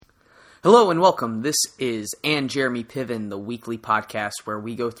Hello and welcome. This is And Jeremy Piven, the weekly podcast where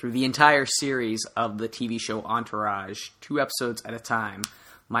we go through the entire series of the TV show Entourage, 2 episodes at a time.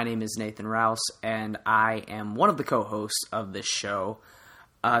 My name is Nathan Rouse, and I am one of the co-hosts of this show.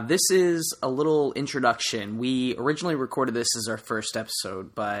 This is a little introduction. We originally recorded this as our first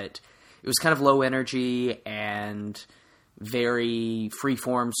episode, but it was kind of low energy and very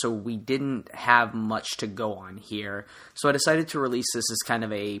freeform, so we didn't have much to go on here. So I decided to release this as kind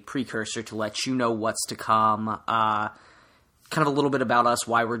of a precursor to let you know what's to come, kind of a little bit about us,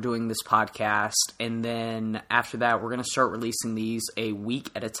 why we're doing this podcast, and then after that, we're going to start releasing these a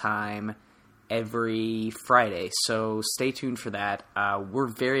week at a time every Friday. So stay tuned for that. We're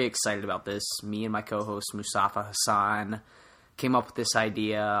very excited about this. Me and my co-host, Mustafa Hassan, came up with this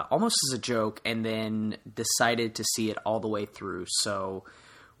idea almost as a joke and then decided to see it all the way through. So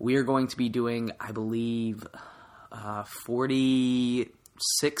we are going to be doing, I believe,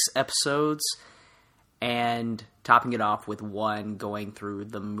 46 episodes and topping it off with one going through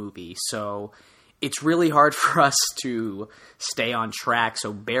the movie. So it's really hard for us to stay on track,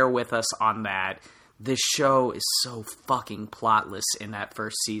 so bear with us on that. This show is so fucking plotless in that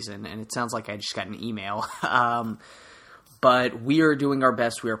first season, and it sounds like I just got an email. But we are doing our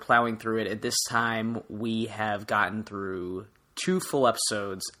best. We are plowing through it. At this time, we have gotten through 2 full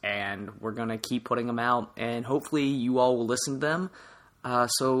episodes, and we're going to keep putting them out, and hopefully you all will listen to them.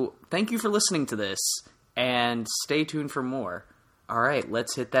 So thank you for listening to this, and stay tuned for more. All right,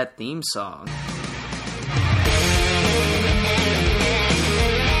 let's hit that theme song.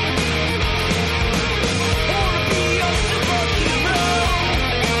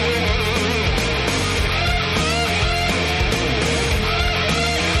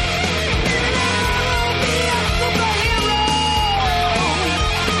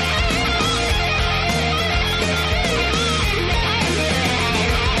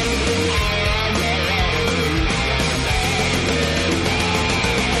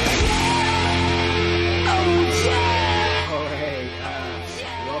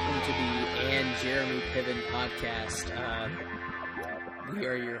 We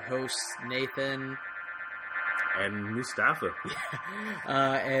are your hosts, Nathan and Mustafa.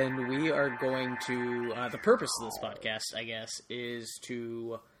 And we are going to, the purpose of this podcast, I guess, is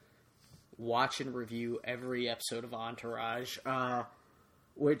to watch and review every episode of Entourage,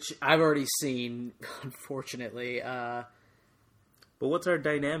 which I've already seen, unfortunately. But what's our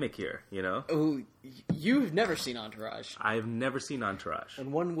dynamic here, you know? Oh, you've never seen Entourage. I've never seen Entourage.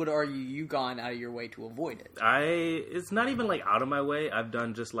 And one would argue you've gone out of your way to avoid it. It's not even like out of my way. I've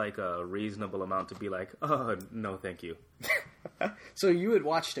done just like a reasonable amount to be like, oh, no, thank you. So you had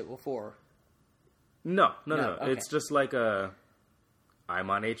watched it before? No. Okay. It's just like I'm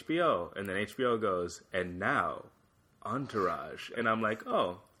on HBO, and then HBO goes, and now, Entourage. And I'm like,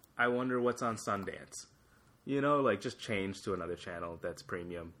 oh, I wonder what's on Sundance. You know, like, just change to another channel that's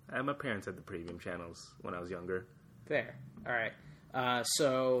premium. And my parents had the premium channels when I was younger. Fair. All right.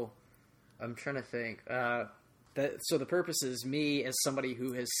 So, I'm trying to think. So the purpose is me, as somebody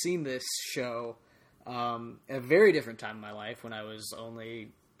who has seen this show at a very different time in my life, when I was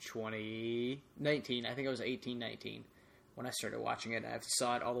only 19. I think I was 18, 19 when I started watching it. I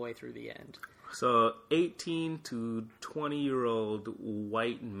saw it all the way through the end. So, 18 to 20-year-old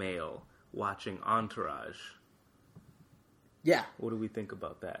white male watching Entourage. Yeah. What do we think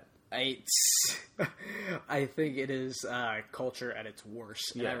about that? I think it is culture at its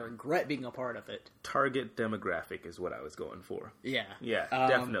worst, and yeah. I regret being a part of it. Target demographic is what I was going for. Yeah. Yeah,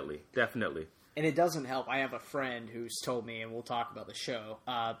 definitely. And it doesn't help. I have a friend who's told me, and we'll talk about the show,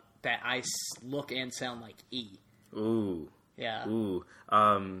 that I look and sound like E. Ooh. Yeah. Ooh.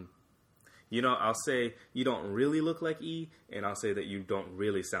 You know, I'll say you don't really look like E, and I'll say that you don't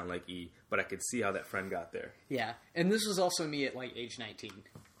really sound like E, but I could see how that friend got there. Yeah, and this was also me at, like, age 19.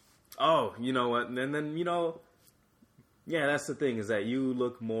 Oh, you know what, and then, you know, yeah, that's the thing, is that you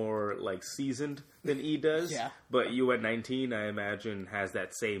look more, like, seasoned than E does. Yeah. But you at 19, I imagine, has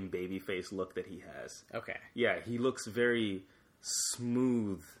that same baby face look that he has. Okay. Yeah, he looks very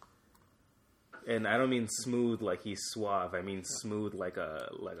smooth. And I don't mean smooth like he's suave. I mean smooth like a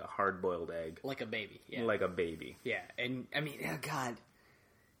hard-boiled egg. Like a baby, yeah. Like a baby. Yeah, and, I mean, oh, God.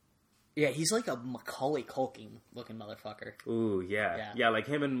 Yeah, he's like a Macaulay Culkin looking motherfucker. Ooh, yeah. Yeah, like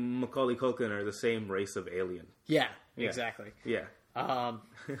him and Macaulay Culkin are the same race of alien. Yeah, exactly. Yeah.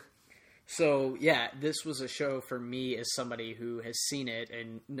 So, yeah, this was a show for me as somebody who has seen it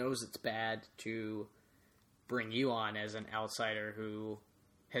and knows it's bad to bring you on as an outsider who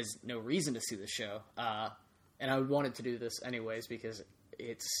has no reason to see the show. And I wanted to do this anyways because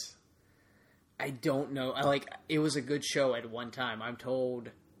it's... I don't know. It was a good show at one time. I'm told,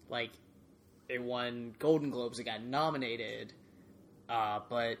 like, It won Golden Globes. It got nominated.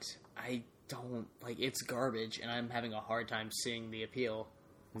 But I don't... Like, it's garbage, and I'm having a hard time seeing the appeal.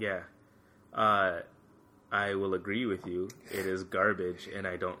 Yeah. I will agree with you. It is garbage, and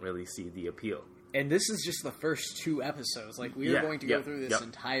I don't really see the appeal. And this is just the first 2 episodes. Like, we are going to go through this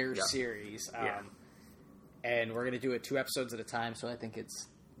entire series. And we're going to do it 2 episodes at a time, so I think it's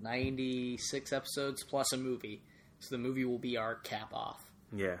 96 episodes plus a movie. So the movie will be our cap-off.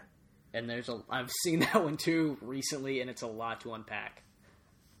 Yeah. And I've seen that one, too, recently, and it's a lot to unpack.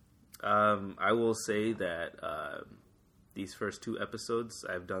 I will say that these first 2 episodes,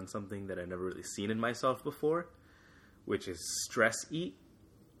 I've done something that I've never really seen in myself before, which is stress eat.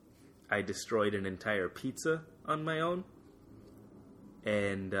 I destroyed an entire pizza on my own.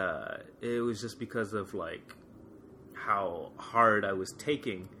 And it was just because of, like, how hard I was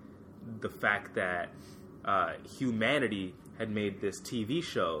taking the fact that humanity had made this TV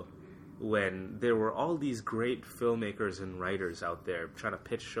show when there were all these great filmmakers and writers out there trying to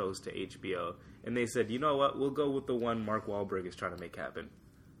pitch shows to HBO. And they said, you know what, we'll go with the one Mark Wahlberg is trying to make happen.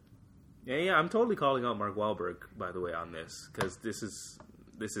 Yeah, I'm totally calling out Mark Wahlberg, by the way, on this, because this is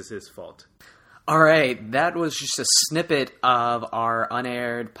his fault. All right, that was just a snippet of our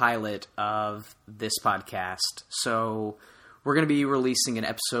unaired pilot of this podcast. So we're going to be releasing an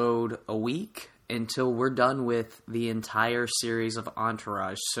episode a week until we're done with the entire series of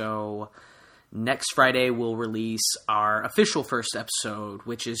Entourage. So next Friday we'll release our official first episode,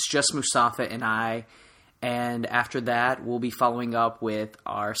 which is just Mustafa and I. And after that, we'll be following up with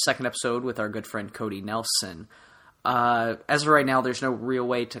our second episode with our good friend Cody Nelson. As of right now, there's no real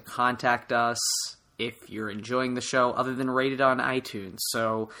way to contact us if you're enjoying the show other than rate it on iTunes.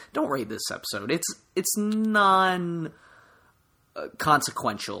 So don't rate this episode. It's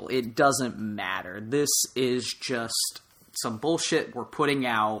non-consequential. It doesn't matter. This is just some bullshit we're putting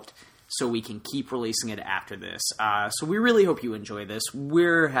out so we can keep releasing it after this. So we really hope you enjoy this.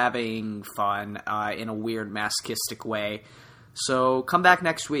 We're having fun in a weird masochistic way. So come back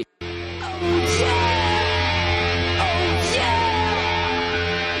next week.